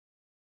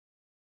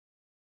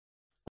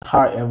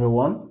Hi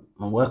everyone,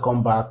 and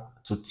welcome back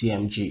to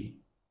TMG.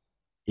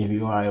 If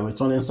you are a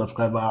returning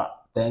subscriber,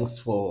 thanks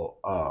for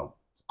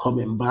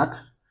coming back.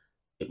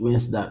 It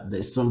means that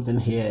there's something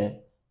here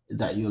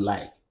that you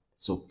like.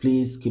 So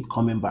please keep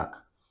coming back.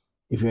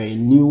 If you're a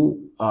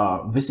new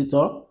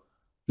visitor,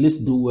 please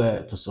do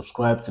well to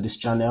subscribe to this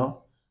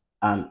channel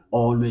and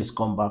always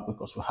come back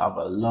because we have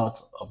a lot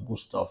of good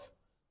stuff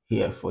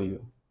here for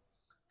you.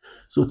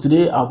 So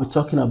today I'll be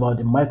talking about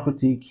the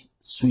Mikrotik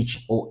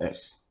Switch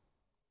OS.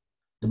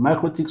 The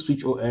Mikrotik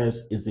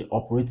switchOS is the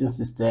operating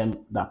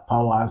system that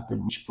powers the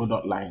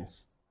product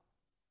lines.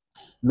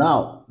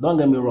 Now, don't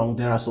get me wrong,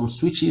 there are some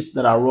switches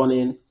that are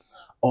running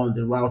on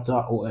the router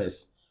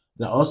OS.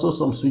 There are also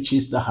some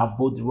switches that have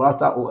both the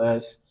router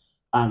OS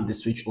and the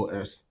switch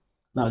OS.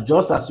 Now,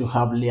 just as you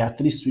have layer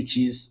 3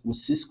 switches with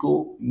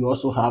Cisco, you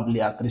also have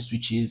layer 3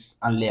 switches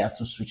and layer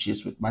 2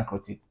 switches with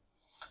Mikrotik.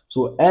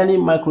 So any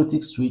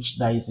Mikrotik switch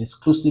that is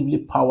exclusively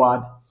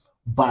powered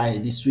by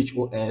the switch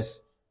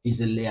OS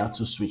is a layer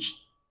 2 switch.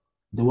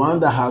 The one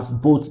that has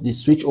both the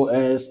switch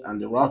OS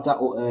and the router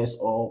OS,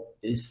 or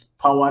is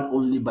powered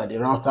only by the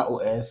router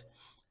OS,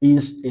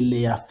 is a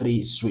layer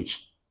 3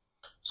 switch.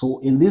 So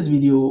in this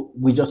video,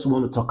 we just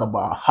want to talk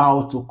about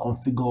how to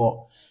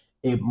configure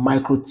a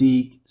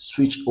Mikrotik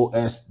switch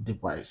OS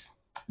device,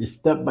 the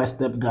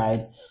step-by-step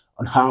guide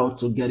on how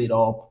to get it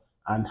up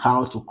and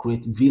how to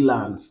create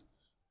VLANs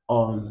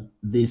on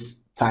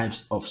these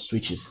types of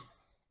switches.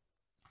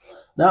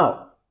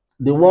 Now,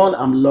 the one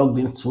I'm logged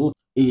into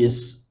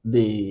is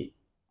the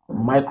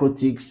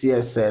Mikrotik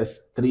CSS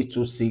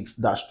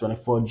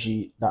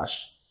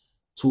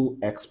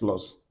 326-24G-2X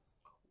Plus.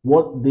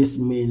 What this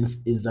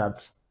means is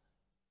that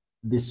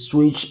the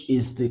switch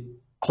is the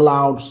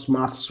cloud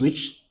smart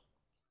switch.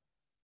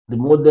 The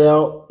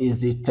model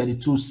is the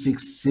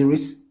 326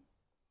 series.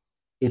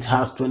 It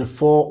has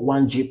 24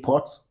 1G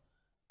ports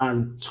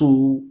and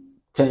two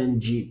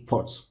 10G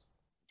ports.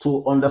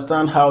 To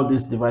understand how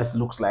this device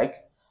looks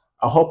like,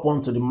 I'll hop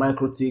onto the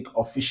Mikrotik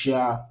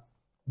official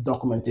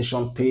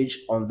documentation page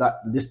on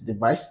this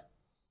device.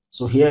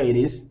 So here it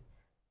is.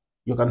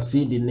 You can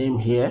see the name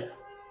here,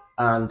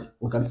 and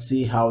we can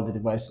see how the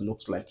device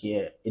looks like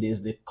here. It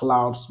is the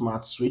Cloud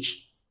Smart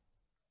Switch,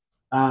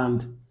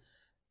 and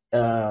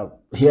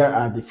here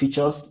are the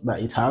features that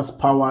it has.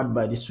 Powered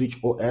by the Switch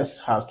OS,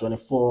 has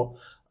 24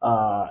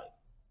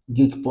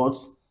 gig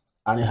ports,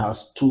 and it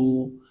has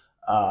two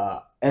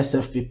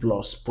SFP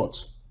Plus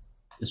ports.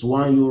 It's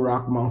one U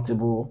rack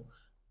mountable,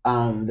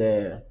 and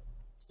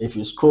if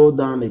you scroll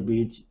down a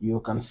bit, you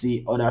can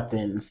see other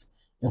things,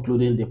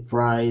 including the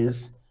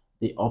price,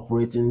 the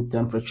operating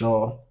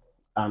temperature,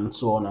 and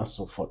so on and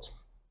so forth.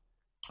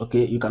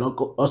 Okay, you can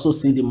also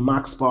see the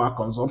max power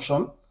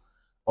consumption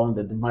on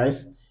the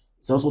device.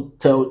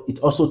 It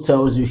also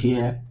tells you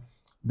here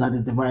that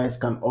the device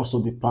can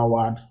also be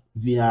powered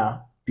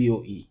via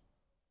PoE.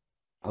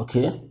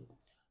 Okay,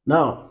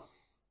 now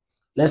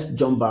let's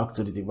jump back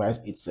to the device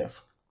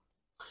itself.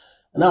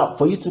 Now,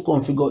 for you to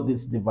configure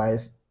this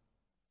device,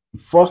 the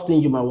first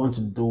thing you might want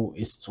to do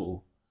is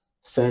to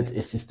set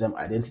a system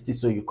identity.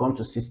 So you come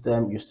to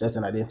system, you set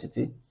an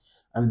identity,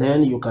 and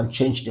then you can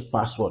change the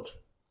password.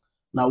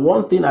 Now,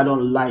 one thing I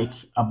don't like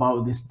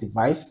about this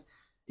device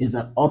is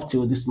that up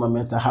till this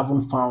moment, I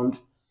haven't found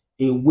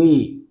a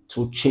way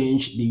to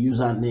change the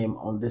username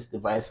on this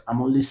device.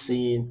 I'm only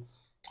seeing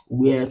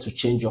where to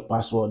change your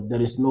password.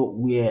 There is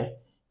nowhere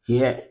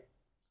here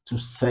to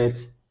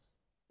set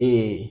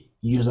a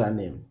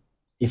username.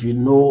 If you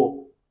know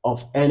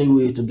of any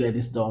way to get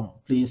this done,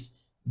 please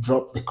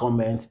drop the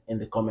comment in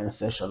the comment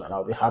section and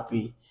I'll be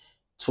happy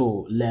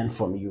to learn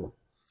from you.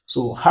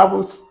 So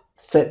having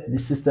set the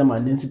system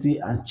identity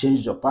and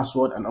changed your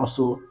password and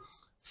also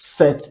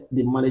set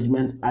the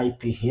management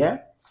IP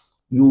here,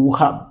 you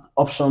have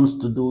options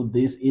to do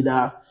this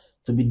either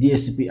to be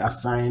DHCP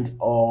assigned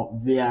or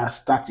via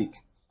static.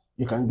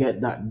 You can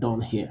get that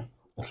done here.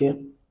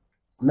 Okay.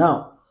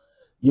 Now,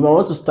 you might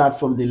want to start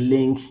from the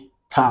link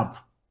tab.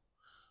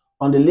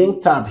 On the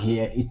link tab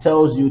here, it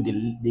tells you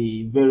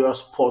the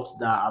various ports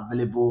that are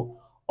available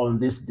on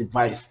this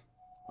device.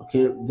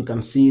 Okay, you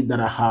can see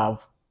that I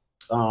have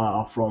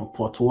from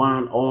port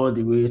 1 all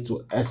the way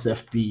to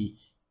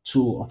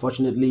SFP2.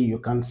 Unfortunately, you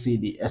can't see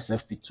the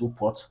SFP2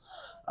 port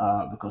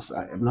because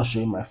I am not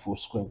showing my full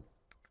screen.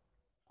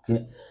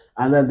 Okay,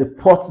 and then the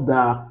ports that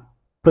are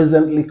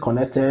presently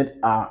connected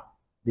are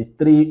the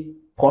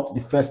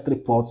first three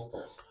ports,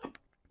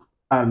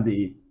 and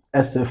the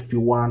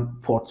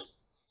SFP1 port.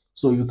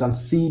 So you can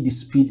see the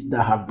speed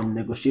that have been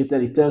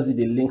negotiated. It tells you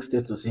the link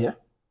status here.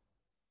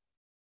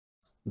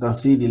 You can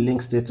see the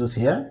link status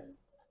here.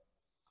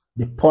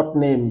 The port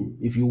name,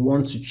 if you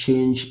want to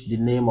change the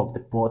name of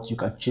the port, you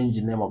can change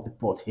the name of the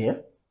port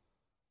here.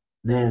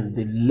 Then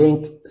the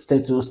link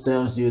status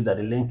tells you that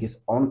the link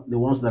is on. The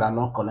ones that are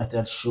not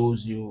connected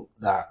shows you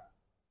that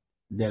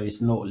there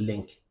is no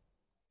link.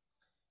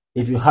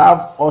 If you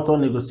have auto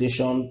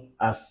negotiation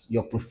as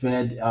your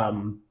preferred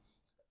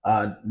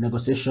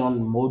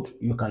negotiation mode,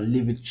 you can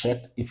leave it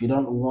checked. If you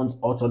don't want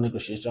auto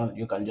negotiation,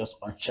 you can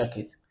just uncheck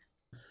it.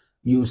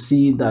 you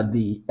see that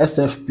the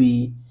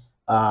SFP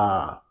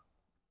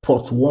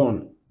port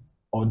 1,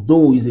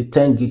 although is a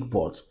 10 gig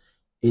port,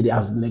 it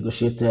has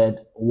negotiated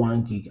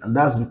 1 gig, and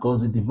that's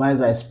because the device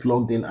that is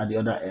plugged in at the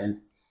other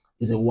end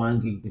is a 1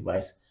 gig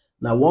device.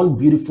 Now, one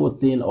beautiful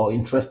thing or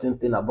interesting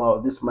thing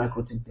about this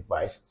Mikrotik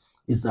device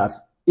is that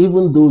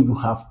even though you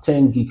have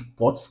 10 gig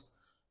ports,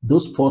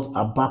 those ports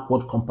are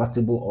backward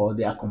compatible, or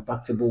they are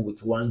compatible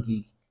with 1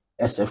 gig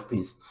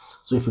SFPs.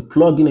 So if you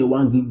plug in a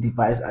 1 gig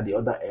device at the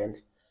other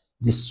end,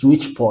 the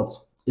switch port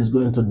is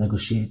going to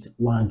negotiate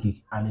 1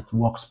 gig, and it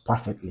works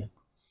perfectly.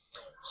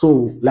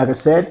 So like I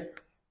said,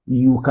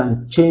 you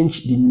can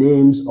change the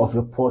names of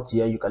your port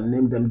here. You can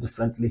name them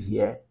differently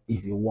here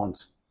if you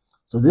want.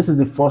 So this is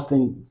the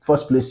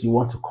first place you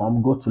want to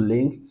come. Go to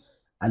link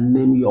and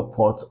name your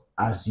port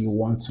as you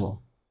want to.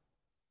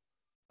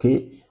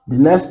 Okay. The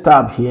next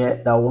tab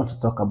here that I want to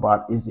talk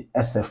about is the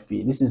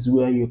SFP. This is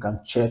where you can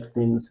check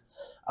things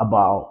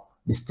about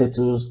the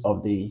status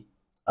of the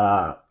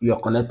your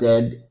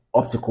connected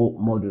optical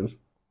modules.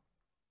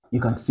 You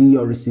can see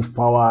your receive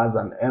powers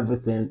and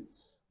everything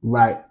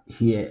right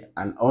here,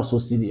 and also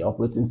see the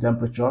operating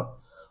temperature.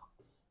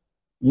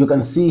 You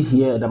can see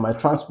here that my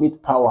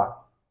transmit power,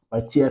 my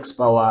TX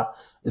power,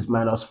 is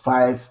minus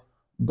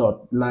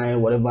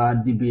 5.9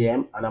 whatever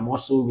dBm, and I'm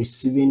also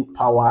receiving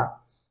power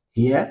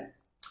here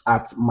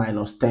at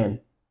minus 10.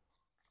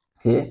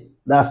 Okay,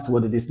 that's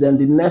what it is. Then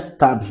the next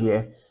tab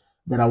here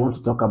that I want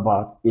to talk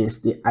about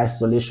is the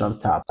isolation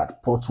tab.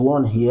 Port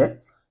 1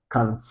 here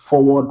can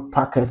forward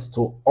packets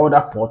to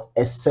other ports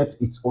except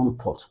its own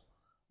port.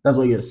 That's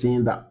what you're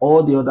seeing, that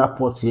all the other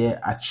ports here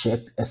are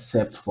checked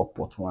except for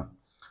port 1.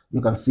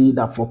 You can see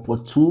that for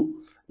port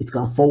 2, it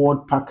can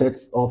forward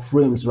packets or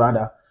frames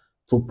rather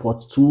to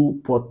port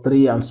 2, port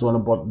 3, and so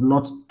on, but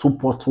not to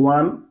port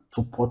 1,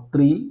 to port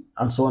 3,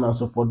 and so on and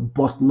so forth,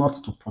 but not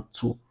to port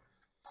 2.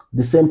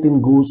 The same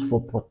thing goes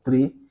for port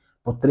 3.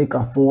 Port 3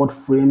 can forward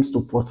frames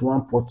to port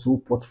 1, port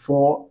 2, port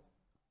 4,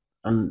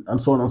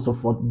 and so on and so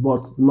forth,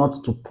 but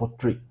not to port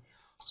 3.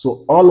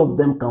 So all of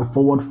them can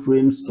forward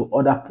frames to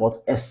other ports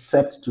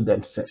except to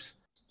themselves.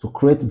 To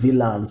create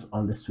VLANs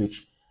on the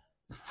switch,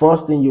 the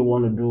first thing you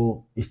want to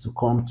do is to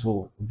come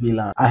to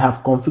VLAN. I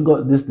have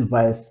configured this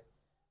device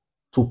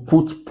to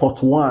put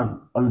port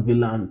 1 on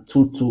VLAN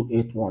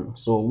 2281.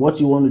 So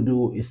what you want to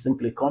do is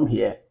simply come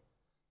here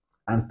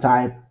and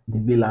type the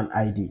VLAN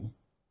ID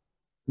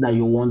that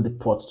you want the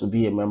port to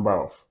be a member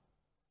of.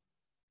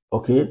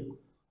 Okay,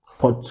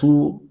 port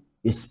 2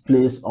 is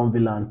placed on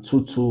VLAN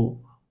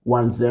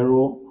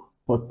 2210.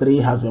 Port 3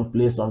 has been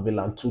placed on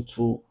VLAN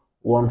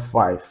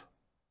 2215.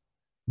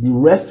 The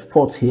rest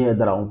ports here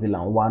that are on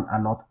VLAN 1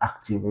 are not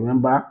active.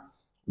 Remember,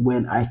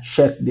 when I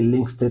checked the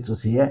link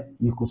status here,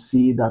 you could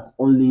see that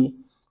only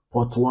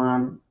port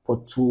 1,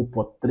 port 2,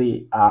 port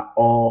 3 are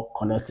all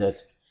connected.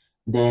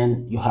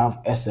 Then you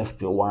have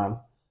SFP1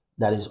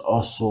 that is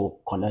also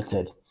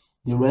connected.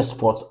 The rest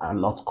ports are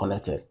not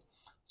connected.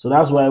 So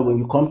that's why when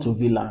you come to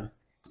VLAN,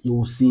 you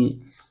will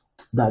see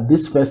that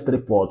these first 3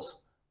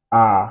 ports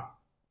are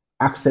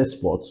access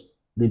ports.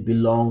 They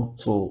belong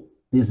to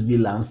these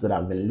VLANs that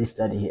have been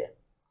listed here.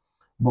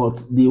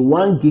 But the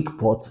 1 gig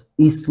port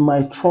is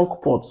my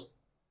trunk port.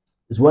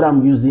 Is what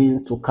I'm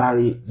using to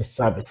carry the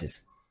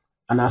services.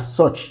 And as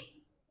such,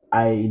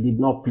 I did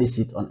not place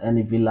it on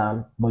any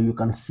VLAN, but you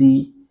can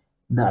see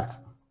that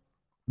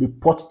the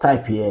port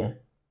type here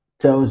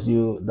tells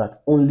you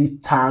that only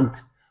tagged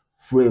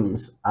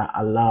frames are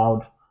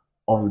allowed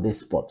on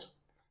this port.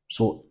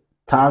 So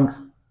tag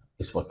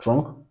is for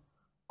trunk,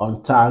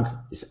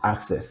 untag is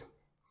access.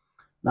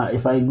 Now,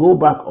 if I go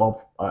back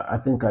up, I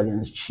think I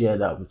didn't share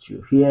that with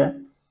you here.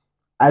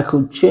 I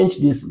could change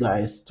these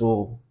guys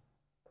to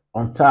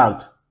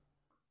untagged,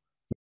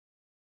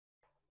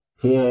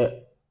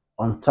 here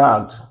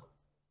untagged,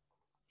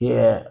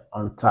 here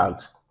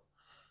untagged.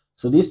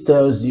 So this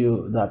tells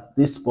you that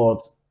these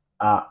ports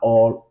are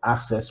all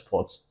access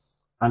ports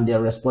and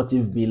their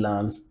respective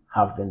VLANs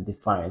have been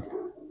defined.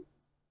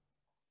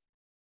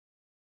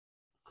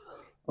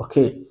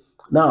 Okay,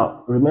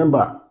 now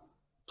remember,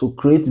 to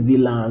create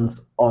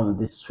VLANs on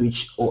the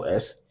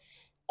switchOS,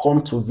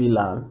 come to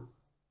VLAN,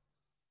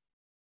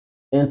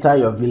 enter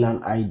your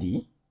VLAN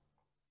ID,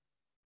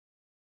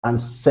 and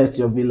set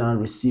your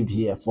VLAN received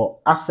here. For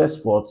access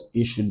ports,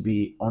 it should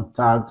be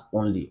untagged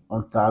only,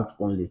 untagged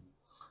only.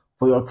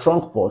 For your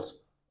trunk port,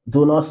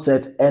 do not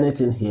set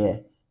anything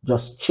here.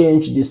 Just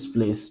change this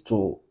place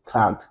to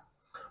tagged.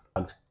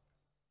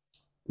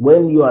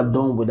 When you are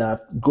done with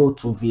that, go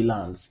to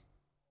VLANs.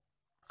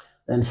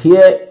 And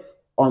here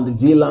on the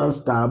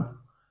VLANs tab,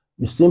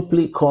 you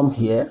simply come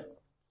here,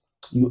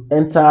 you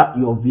enter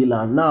your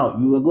VLAN. Now,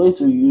 you are going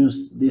to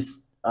use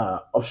this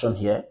option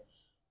here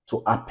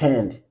to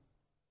append.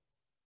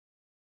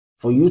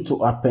 For you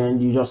to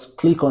append, you just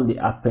click on the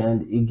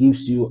append. It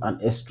gives you an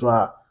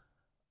extra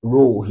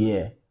row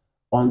here.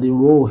 On the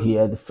row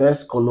here, the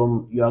first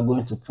column, you are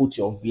going to put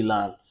your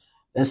VLAN.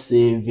 Let's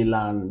say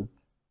VLAN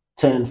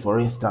 10, for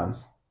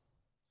instance.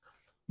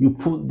 You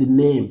put the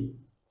name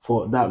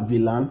for that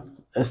VLAN,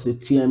 let's say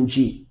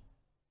TMG.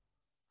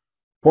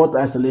 Port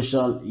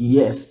isolation,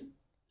 yes.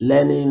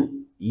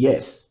 Learning,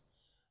 yes.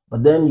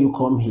 But then you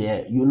come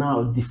here, you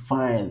now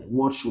define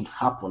what should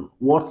happen.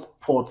 What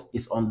port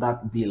is on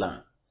that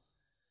VLAN?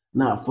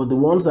 Now, for the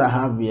ones I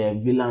have here,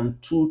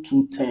 VLAN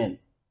 2210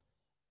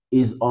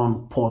 is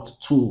on port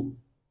 2.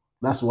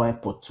 That's why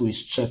port 2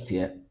 is checked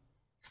here.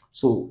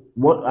 So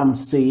what I'm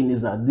saying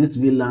is that this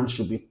VLAN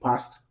should be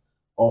passed,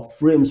 or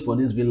frames for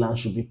this VLAN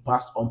should be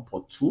passed on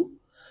port 2,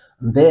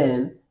 and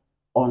then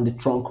on the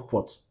trunk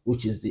port,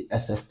 which is the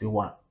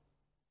SFP1.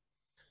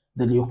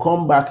 Then you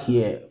come back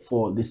here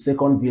for the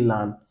second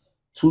VLAN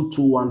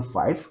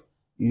 2215.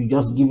 You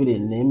just give it a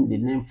name, the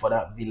name for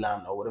that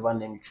VLAN or whatever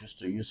name you choose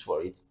to use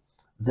for it.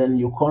 Then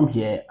you come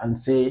here and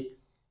say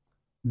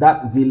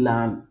that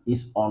VLAN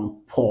is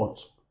on port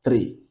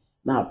 3.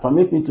 Now,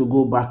 permit me to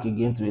go back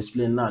again to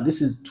explain. Now,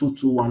 this is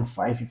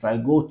 2215. If I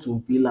go to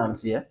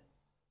VLANs here,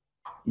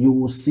 you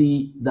will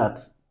see that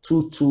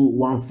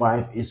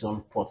 2215 is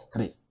on port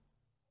 3.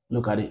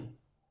 Look at it.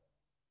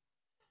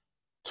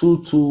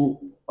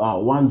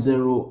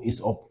 2210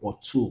 is on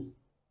port 2,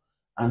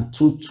 and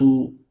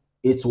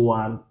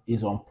 2281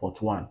 is on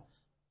port 1.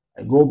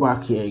 I go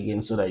back here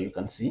again so that you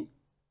can see.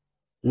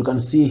 You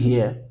can see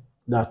here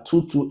that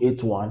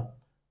 2281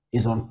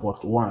 is on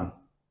port 1.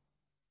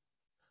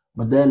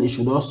 But then it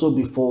should also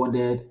be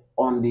forwarded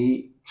on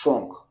the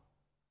trunk.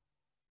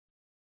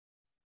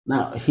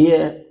 Now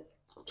here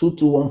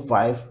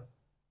 2215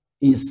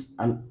 is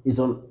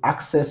on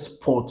access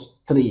port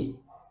 3,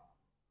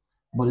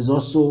 but it's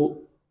also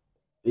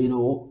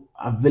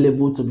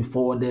available to be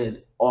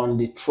forwarded on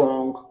the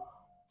trunk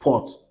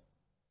port.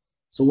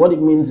 So what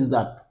it means is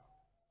that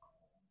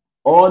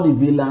all the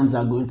VLANs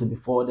are going to be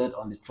forwarded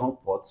on the trunk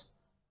port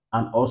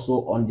and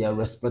also on their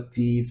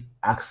respective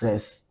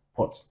access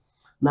ports.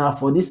 Now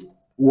for this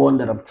one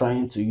that I'm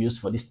trying to use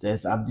for this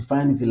test, I've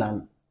defined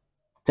VLAN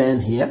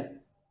 10 here,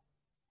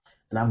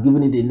 and I've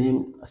given it the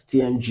name as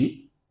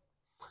TMG.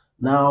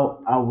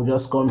 Now I will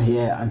just come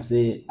here and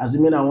say,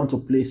 assuming I want to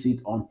place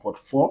it on port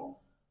 4,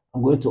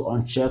 I'm going to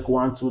uncheck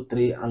 1, 2,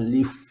 3 and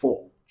leave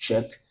 4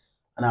 checked,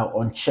 and I'll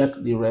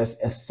uncheck the rest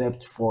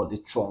except for the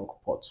trunk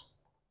port.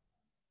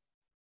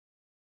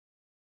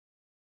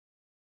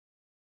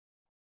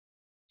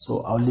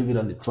 So I'll leave it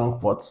on the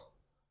trunk port,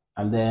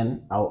 and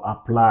then I'll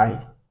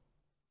apply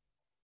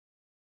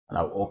and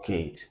I'll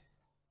OK it.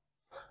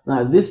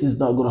 Now this is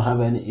not going to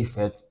have any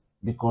effect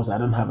because I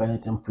don't have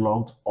anything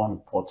plugged on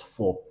port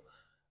 4.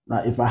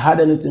 Now if I had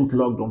anything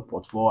plugged on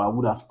port 4, I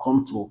would have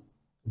come to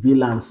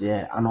VLANs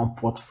here, and on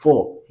port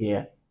 4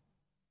 here,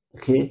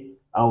 okay,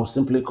 I will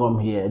simply come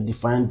here,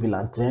 define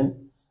VLAN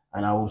 10,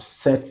 and I will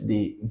set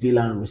the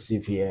VLAN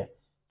receive here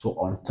to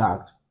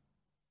untagged.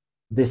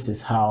 This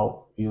is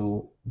how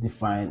you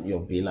define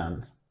your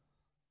VLANs.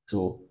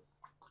 So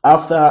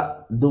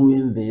after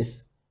doing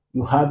this,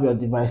 you have your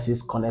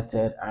devices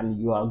connected and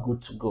you are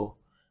good to go.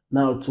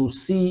 Now to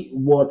see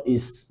what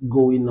is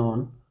going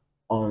on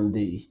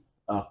the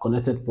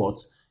connected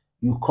ports,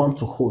 you come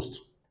to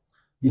host.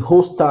 The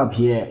host tab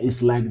here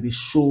is like the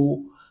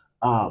show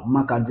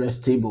MAC address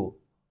table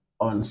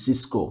on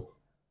Cisco.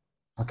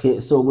 Okay,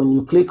 so when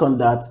you click on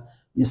that,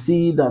 you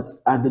see that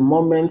at the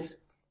moment,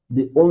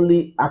 the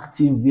only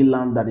active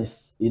VLAN that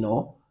is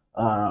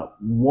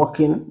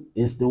working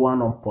is the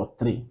one on port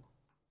 3.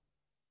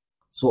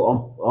 So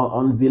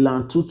on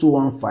VLAN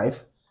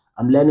 2215,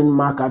 I'm learning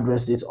MAC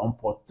addresses on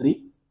port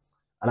 3,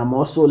 and I'm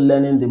also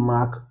learning the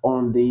MAC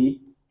on the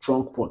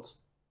trunk port.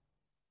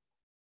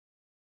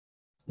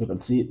 You can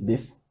see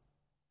this.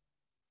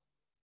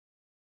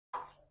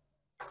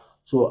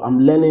 So I'm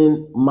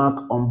learning MAC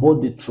on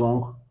both the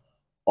trunk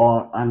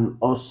and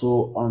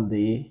also on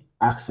the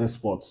access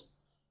port,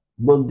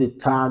 both the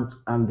tagged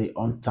and the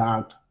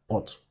untagged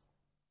port.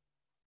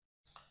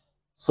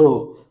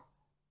 So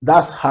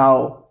that's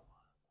how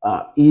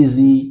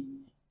easy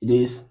it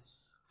is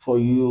for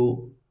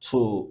you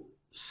to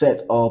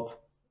set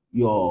up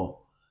your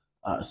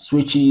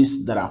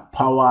switches that are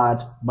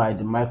powered by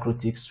the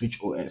Mikrotik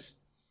switchOS.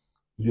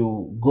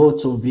 You go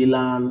to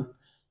VLAN,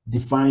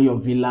 define your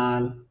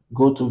VLAN,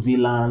 go to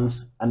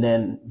VLANs, and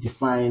then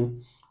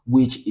define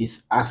which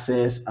is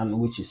access and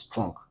which is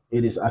trunk.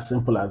 It is as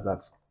simple as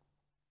that.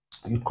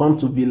 You come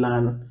to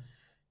VLAN,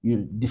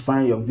 you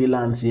define your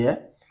VLANs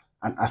here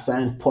and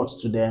assign ports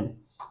to them,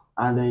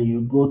 and then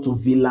you go to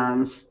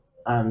VLANs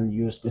and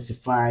you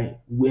specify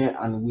where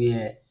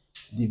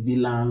the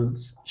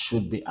VLANs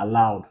should be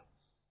allowed.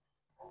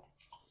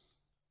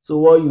 So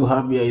what you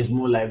have here is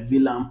more like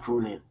VLAN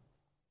pruning.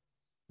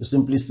 You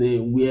simply say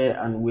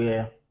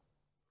where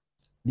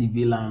the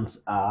VLANs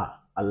are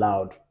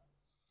allowed.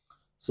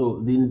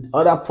 So the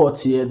other port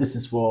here, this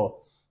is for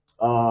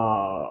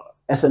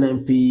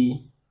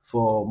SNMP,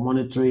 for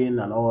monitoring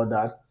and all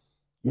that.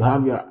 You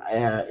have your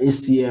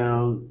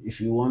ACL if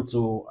you want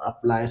to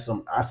apply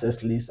some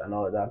access list and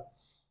all that.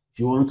 If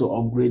you want to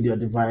upgrade your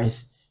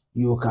device,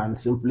 you can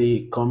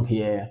simply come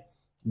here,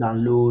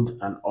 download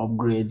and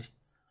upgrade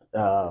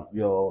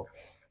your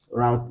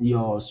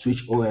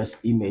switchOS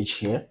image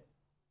here.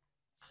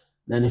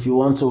 Then if you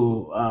want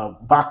to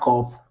back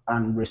up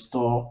and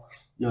restore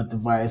your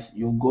device,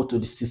 you go to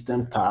the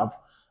system tab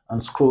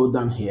and scroll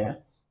down here.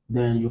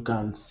 Then you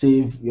can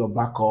save your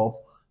backup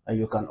and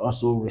you can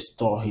also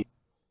restore it.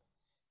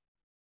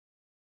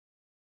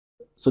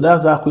 So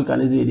that's how quick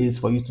and easy it is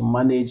for you to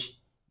manage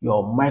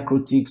your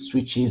Mikrotik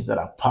switches that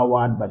are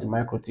powered by the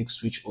Mikrotik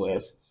switch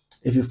OS.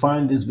 If you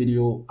find this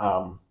video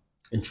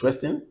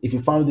interesting,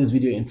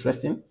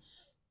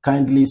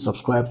 kindly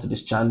subscribe to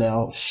this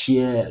channel,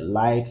 share,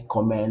 like,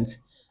 comment,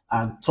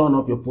 and turn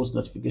up your post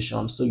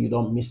notifications so you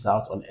don't miss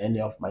out on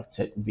any of my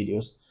tech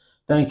videos.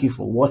 Thank you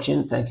for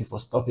watching. Thank you for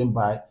stopping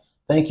by.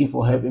 Thank you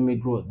for helping me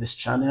grow this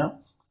channel.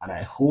 And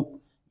I hope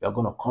you're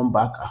going to come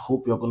back. I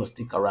hope you're going to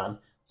stick around.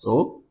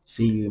 So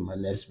see you in my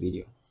next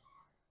video.